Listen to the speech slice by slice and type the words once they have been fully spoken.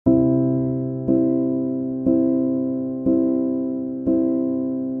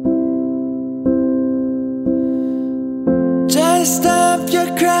Just stop your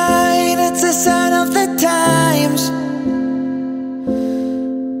crying, it's a sign of the times.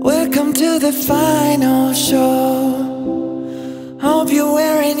 Welcome to the final show. Hope you're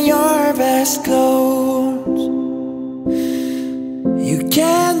wearing your best clothes. You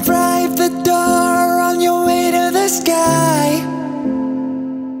can't bribe the door on your way to the sky.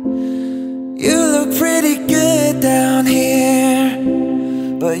 You look pretty good down here,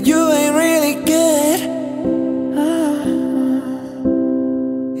 but you ain't really good.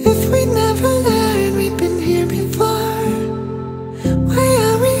 If we never learned we've been here before, why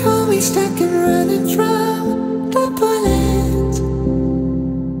are we always stuck and running from the bullets?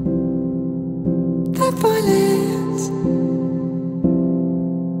 The bullets.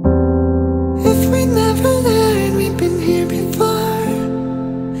 If we never learned we've been here before,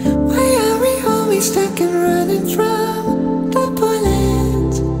 why are we always stuck and running from the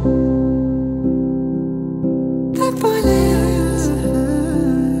bullets? The bullets.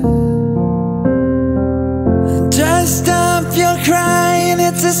 Just stop your crying,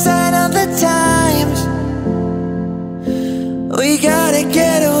 it's a sign of the times. We gotta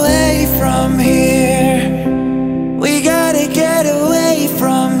get away from here. We gotta get away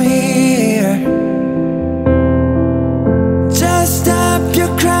from here. Just stop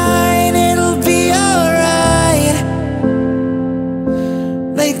your crying, it'll be alright.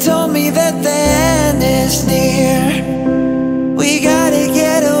 They told me that the end is near. We gotta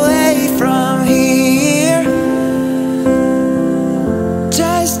get away from here.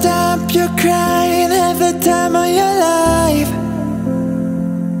 Just stop your crying, have the time of your life.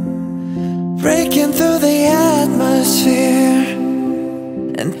 Breaking through the atmosphere,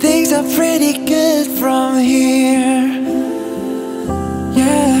 and things are pretty good from here.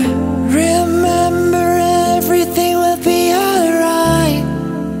 Yeah, remember everything will be alright.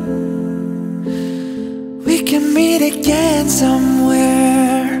 We can meet again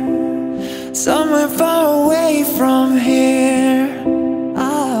somewhere, somewhere far away from here.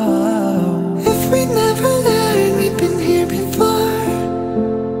 Oh, if we never learned we've been here before,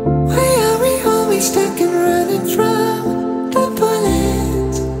 why are we always stuck and running from the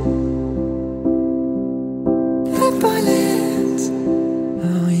bullets? The bullets.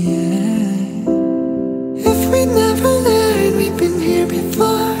 Oh yeah. If we never learned we've been here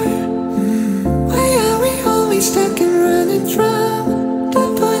before, why are we always stuck and running from the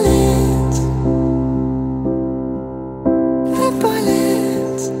bullets? The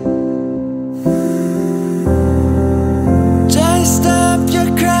bullets. Just stop your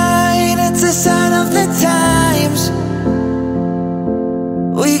crying, it's a sign of the times.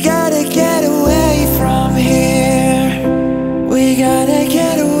 We gotta get away from here. We gotta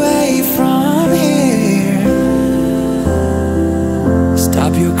get away from here.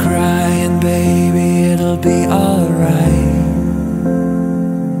 Stop your crying, baby, it'll be alright.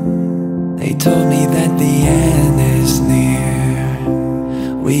 They told me that the end is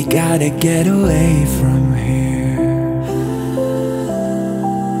near. We gotta get away from here.